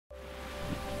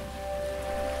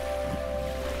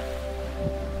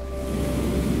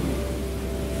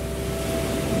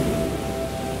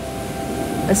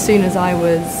As soon as I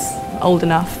was old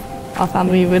enough, our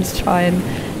family would try and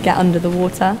get under the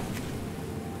water.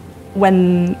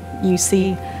 When you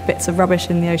see bits of rubbish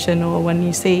in the ocean, or when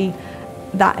you see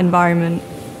that environment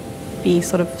be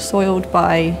sort of soiled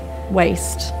by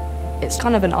waste, it's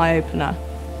kind of an eye-opener.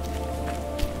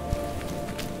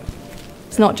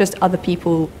 It's not just other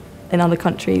people in other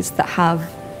countries that have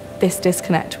this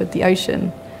disconnect with the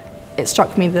ocean. It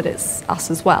struck me that it's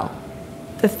us as well.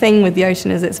 The thing with the ocean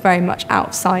is it's very much out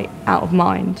of sight, out of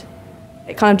mind.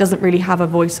 It kind of doesn't really have a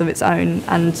voice of its own,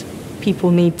 and people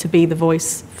need to be the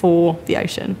voice for the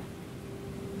ocean.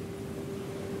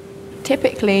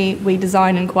 Typically, we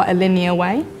design in quite a linear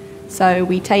way. So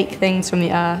we take things from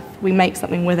the earth, we make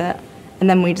something with it, and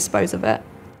then we dispose of it.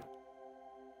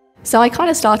 So I kind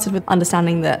of started with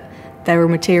understanding that there were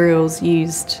materials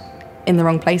used in the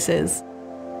wrong places.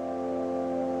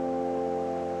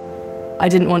 I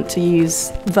didn't want to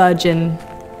use virgin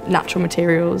natural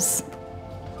materials,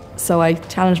 so I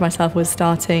challenged myself with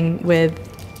starting with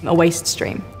a waste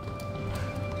stream.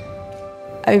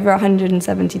 Over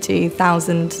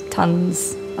 172,000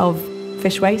 tonnes of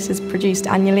fish waste is produced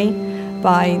annually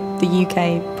by the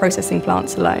UK processing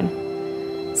plants alone.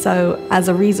 So as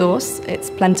a resource,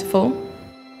 it's plentiful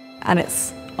and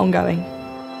it's ongoing.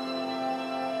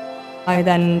 I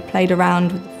then played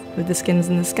around with the skins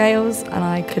and the scales, and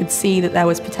I could see that there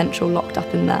was potential locked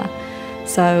up in there.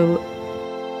 So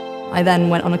I then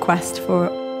went on a quest for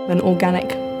an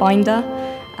organic binder,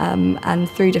 and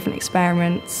through different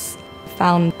experiments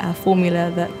found a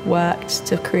formula that worked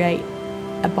to create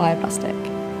a bioplastic.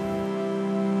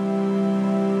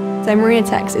 So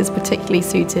MarinaTex is particularly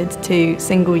suited to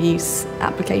single-use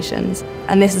applications,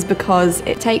 and this is because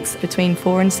it takes between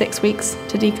 4 and 6 weeks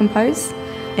to decompose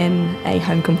in a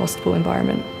home-compostable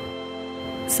environment.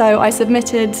 So I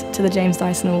submitted to the James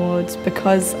Dyson Award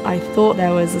because I thought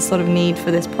there was a sort of need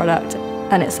for this product,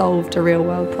 and it solved a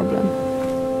real-world problem.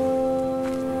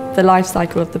 The life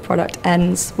cycle of the product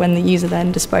ends when the user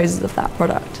then disposes of that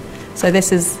product. So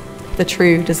this is the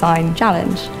true design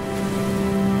challenge.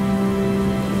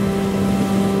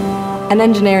 An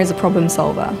engineer is a problem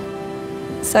solver.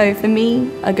 So for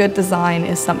me, a good design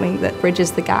is something that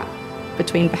bridges the gap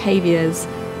between behaviours,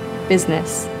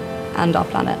 business, and our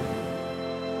planet.